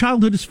around you. Your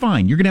childhood is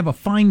fine. You're going to have a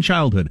fine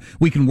childhood.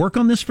 We can work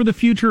on this for the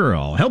future, or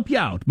I'll help you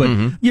out. But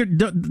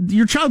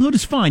your childhood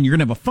is fine. You're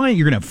going to have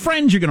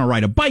friends. You're going to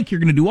ride a bike. You're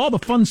going to do all the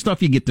fun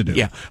stuff you get to do.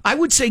 Yeah. I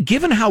would say,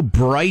 given how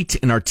bright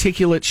and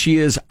articulate she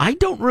is, I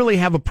don't really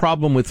have a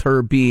problem with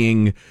her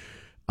being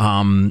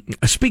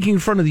speaking in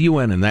front of the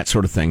UN and that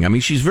sort of thing. I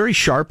mean, she's very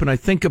sharp, and I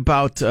think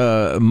about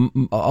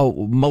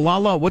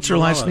Malala, what's her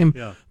last name?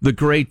 Yeah. The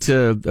great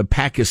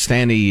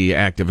Pakistani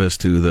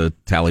activist who the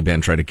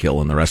Taliban tried to kill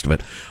and the rest of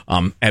it,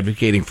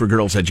 advocating for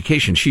girls'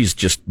 education. She's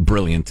just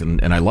brilliant,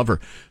 and I love her.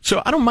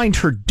 So I don't mind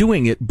her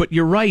doing it, but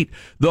you're right.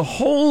 The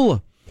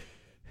whole,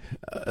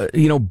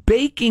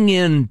 baking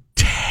in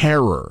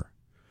terror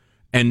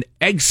an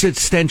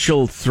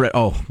existential threat.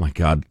 Oh my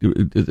God,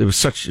 it was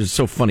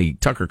so funny.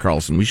 Tucker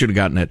Carlson, we should have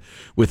gotten it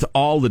with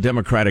all the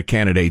Democratic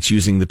candidates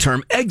using the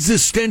term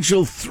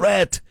existential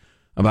threat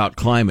about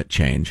climate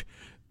change.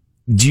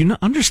 Do you not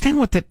understand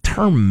what that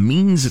term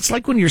means? It's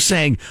like when you're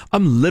saying,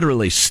 I'm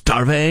literally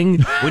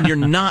starving, when you're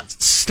not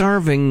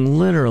starving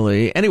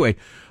literally. Anyway,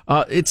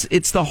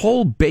 it's the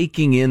whole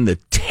baking in the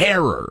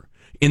terror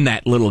in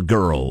that little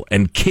girl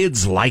and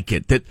kids like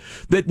it that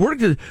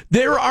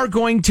there are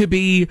going to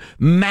be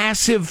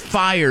massive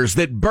fires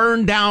that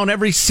burn down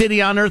every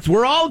city on earth.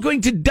 We're all going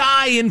to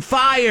die in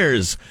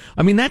fires.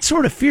 I mean, that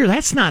sort of fear,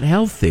 that's not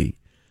healthy.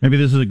 Maybe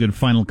this is a good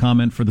final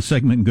comment for the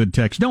segment in Good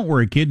Text. Don't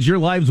worry, kids. Your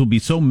lives will be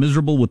so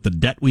miserable with the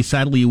debt we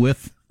saddle you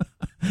with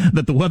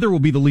that the weather will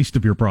be the least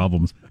of your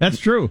problems. That's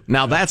true.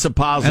 Now, that's a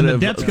positive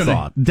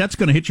thought. Debt's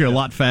going to hit you a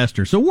lot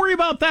faster, so worry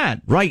about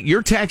that. Right.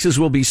 Your taxes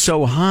will be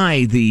so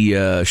high,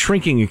 the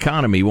shrinking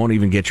economy won't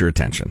even get your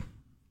attention.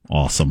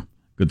 Awesome.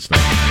 Good stuff.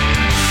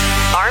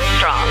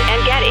 Armstrong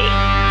and Getty.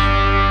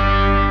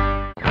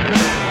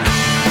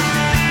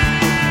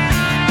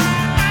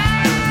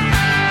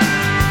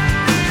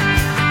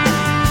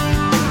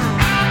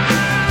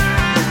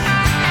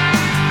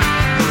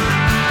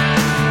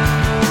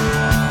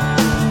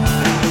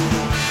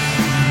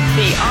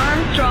 The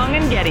Armstrong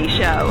and Getty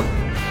Show.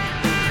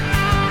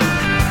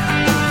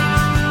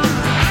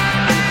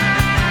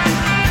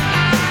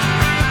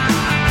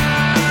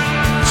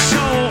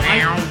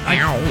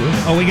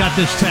 So, we got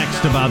this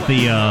text about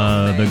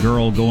the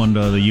girl going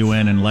to the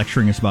UN and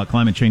lecturing us about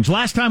climate change.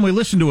 Last time we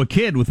listened to a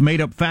kid with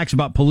made-up facts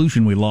about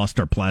pollution, we lost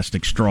our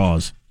plastic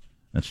straws.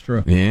 That's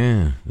true.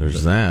 Yeah,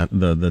 there's that.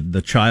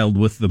 The child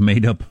with the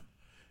made-up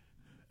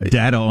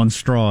data on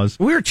straws.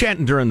 We were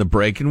chatting during the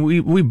break, and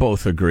we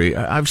both agree.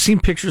 I've seen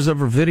pictures of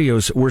her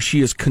videos where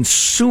she is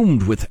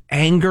consumed with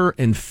anger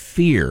and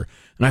fear,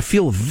 and I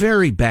feel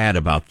very bad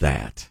about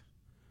that.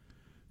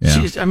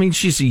 Yeah.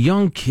 She's a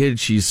young kid.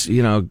 She's,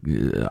 on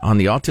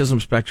the autism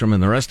spectrum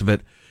and the rest of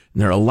it.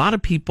 And there are a lot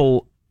of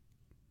people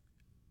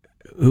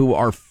who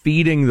are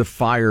feeding the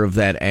fire of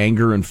that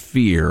anger and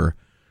fear.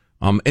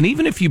 And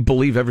even if you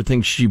believe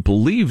everything she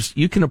believes,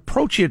 you can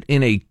approach it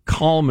in a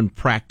calm and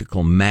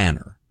practical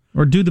manner.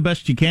 Or do the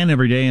best you can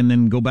every day and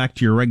then go back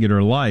to your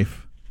regular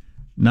life.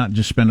 Not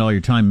just spend all your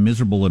time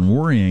miserable and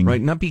worrying.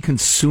 Right, not be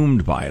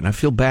consumed by it. And I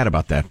feel bad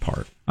about that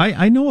part.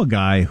 I know a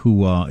guy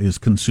who is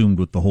consumed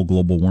with the whole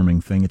global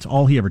warming thing. It's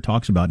all he ever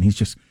talks about. And he's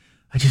just,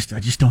 I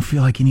just don't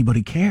feel like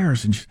anybody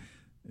cares. And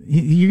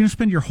you're going to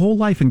spend your whole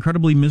life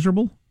incredibly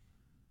miserable?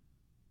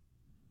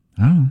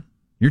 I don't know.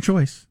 Your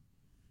choice.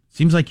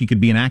 Seems like you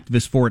could be an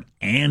activist for it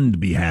and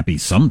be happy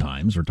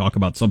sometimes, or talk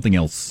about something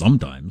else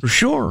sometimes. For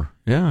sure.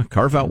 Yeah,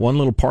 carve out one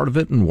little part of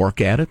it and work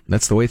at it.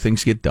 That's the way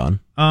things get done.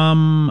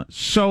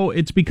 So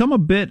it's become a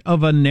bit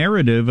of a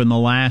narrative in the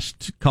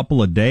last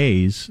couple of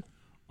days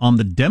on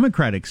the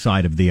Democratic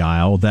side of the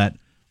aisle that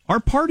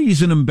our party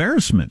is an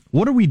embarrassment.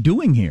 What are we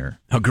doing here?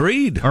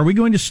 Agreed. Are we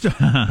going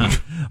to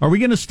are we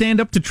going to stand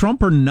up to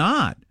Trump or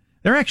not?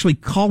 They're actually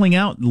calling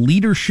out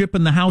leadership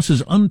in the House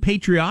as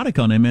unpatriotic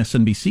on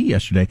MSNBC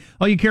yesterday.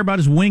 All you care about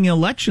is winning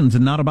elections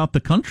and not about the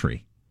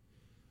country.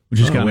 Which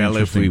is kind of well,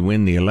 if we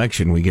win the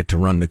election, we get to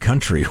run the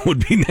country,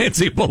 would be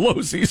Nancy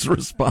Pelosi's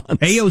response.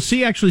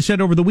 AOC actually said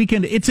over the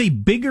weekend, it's a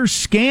bigger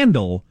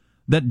scandal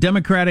that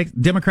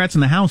Democrats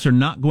in the House are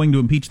not going to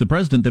impeach the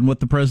president than what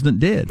the president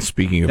did.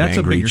 Speaking of That's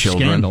angry a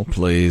children, scandal.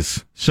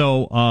 Please.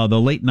 So the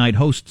late night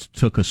hosts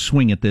took a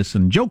swing at this,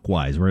 and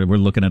joke-wise, we're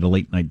looking at a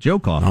late night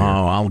joke off here.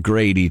 Oh, I'll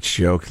grade each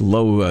joke.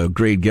 Low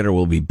grade getter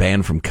will be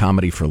banned from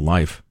comedy for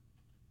life.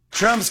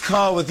 Trump's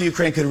call with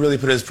Ukraine could really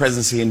put his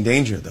presidency in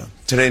danger, though.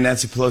 Today,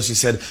 Nancy Pelosi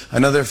said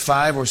another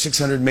 500 or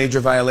 600 major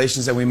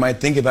violations that we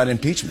might think about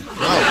impeachment.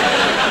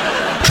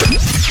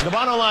 The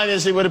bottom line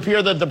is it would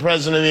appear that the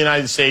President of the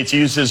United States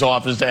used his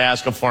office to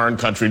ask a foreign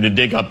country to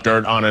dig up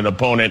dirt on an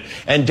opponent.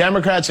 And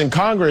Democrats in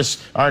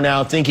Congress are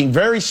now thinking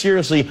very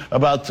seriously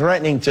about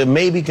threatening to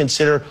maybe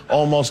consider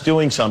almost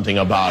doing something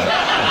about it.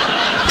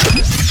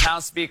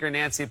 House Speaker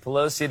Nancy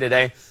Pelosi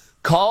today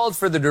called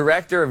for the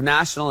Director of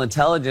National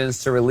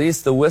Intelligence to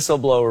release the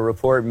whistleblower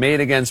report made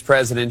against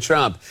President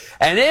Trump.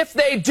 And if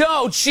they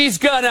don't, she's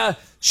gonna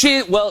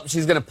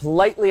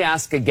politely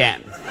ask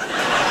again.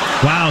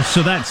 Wow,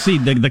 so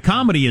the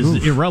comedy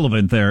is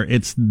irrelevant there.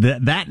 It's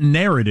that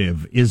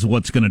narrative is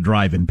what's going to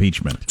drive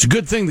impeachment. It's a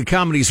good thing the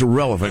comedy's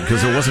irrelevant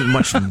because there wasn't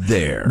much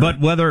there.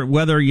 But whether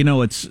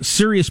it's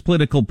serious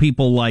political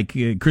people like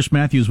Chris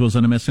Matthews was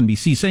on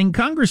MSNBC saying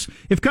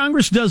if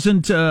Congress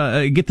doesn't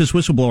get this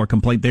whistleblower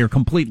complaint, they are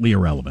completely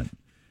irrelevant.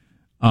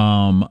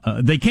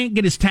 They can't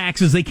get his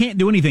taxes. They can't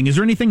do anything. Is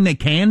there anything they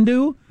can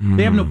do?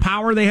 They have no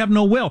power. They have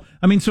no will.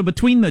 I mean, so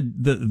between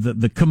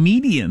the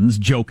comedians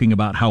joking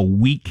about how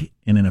weak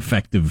and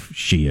ineffective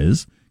she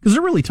is, because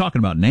they're really talking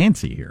about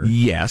Nancy here.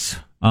 Yes.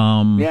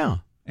 Yeah.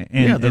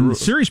 And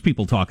serious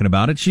people talking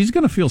about it, she's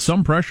going to feel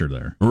some pressure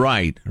there.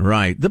 Right.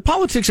 The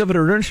politics of it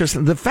are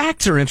interesting. The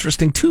facts are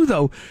interesting, too,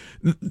 though.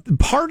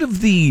 Part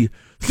of the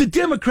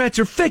Democrats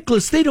are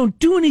feckless, they don't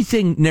do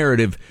anything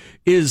narrative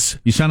is...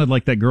 You sounded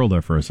like that girl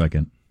there for a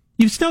second.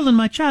 You've stolen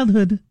my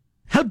childhood.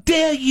 How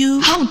dare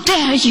you? How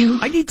dare you?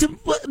 I need to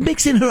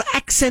mix in her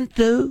accent,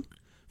 though,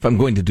 if I'm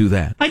going to do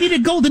that. I need a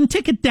golden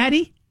ticket,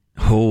 Daddy.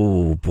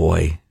 Oh,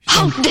 boy.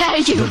 How dare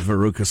you? The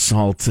Veruca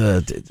Salt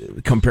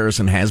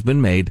comparison has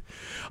been made.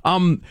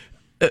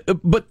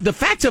 But the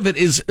fact of it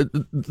is,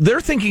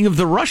 they're thinking of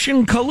the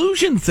Russian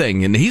collusion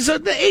thing, and he's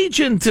an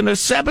agent and a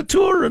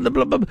saboteur, and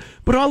blah, blah, blah.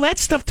 But all that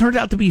stuff turned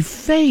out to be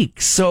fake.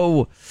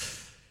 So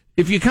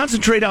if you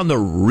concentrate on the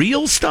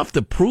real stuff,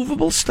 the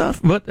provable stuff,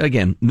 but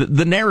again,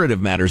 the narrative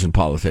matters in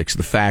politics.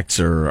 The facts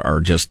are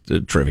just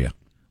trivia.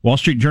 Wall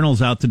Street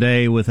Journal's out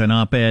today with an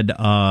op-ed.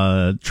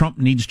 Trump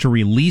needs to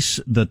release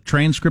the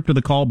transcript of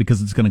the call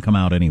because it's going to come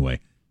out anyway.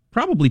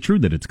 Probably true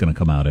that it's going to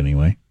come out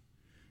anyway.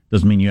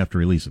 Doesn't mean you have to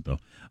release it, though.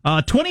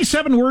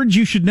 27 words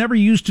you should never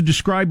use to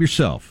describe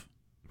yourself.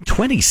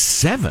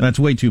 27? That's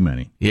way too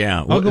many.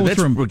 Yeah, well,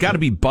 that's got to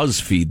be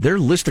BuzzFeed. Their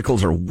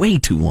listicles are way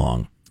too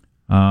long.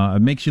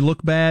 It makes you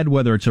look bad,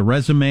 whether it's a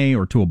resume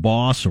or to a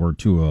boss or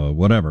to a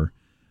whatever.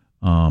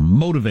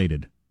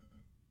 Motivated.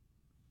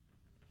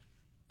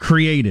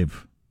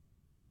 Creative.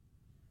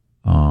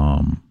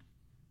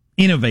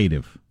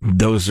 Innovative.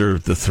 Those are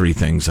the three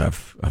things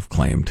I've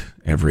claimed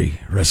every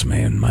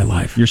resume in my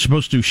life. You're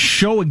supposed to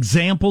show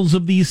examples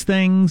of these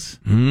things,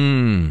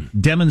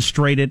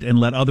 demonstrate it, and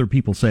let other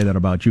people say that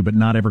about you, but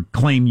not ever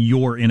claim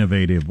you're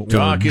innovative or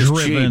Talk is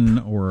driven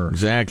cheap. or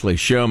exactly.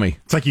 Show me.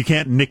 It's like you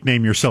can't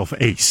nickname yourself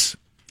Ace.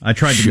 I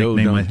tried to Show,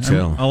 nickname don't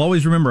tell. I'll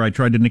always remember I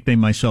tried to nickname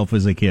myself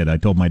as a kid. I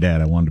told my dad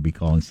I wanted to be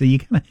called.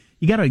 See,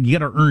 you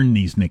gotta earn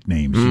these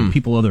nicknames.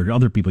 People,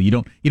 other people, you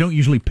don't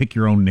usually pick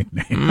your own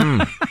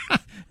nickname.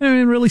 And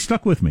it really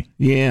stuck with me.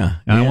 Yeah,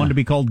 I wanted to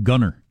be called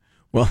Gunner.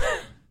 Well,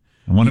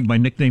 I wanted my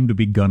nickname to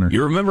be Gunner.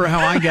 You remember how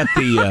I got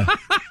the?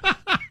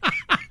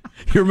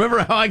 You remember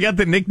how I got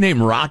the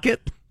nickname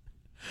Rocket?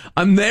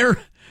 I'm there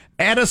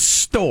at a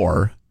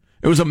store.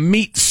 It was a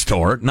meat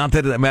store. Not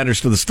that matters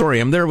to the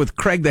story. I'm there with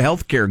Craig, the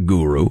healthcare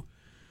guru,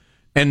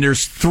 and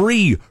there's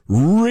 3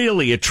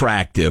 really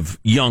attractive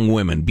young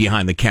women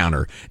behind the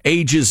counter,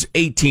 ages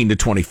 18 to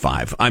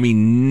 25. I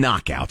mean,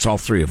 knockouts, all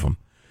 3 of them.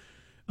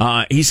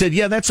 He said,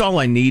 yeah, that's all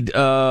I need.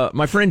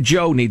 My friend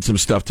Joe needs some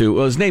stuff too.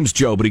 Well, his name's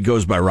Joe, but he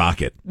goes by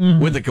Rocket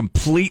with a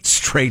complete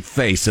straight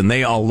face. And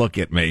they all look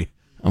at me.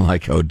 I'm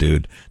like, oh,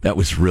 dude, that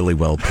was really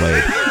well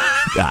played.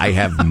 I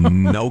have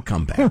no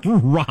comeback.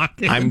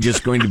 Rocket. I'm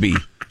just going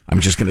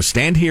to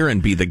stand here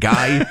and be the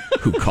guy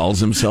who calls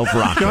himself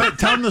Rocket. Go ahead,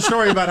 tell them the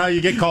story about how you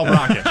get called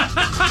Rocket.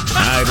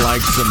 I'd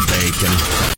like some bacon.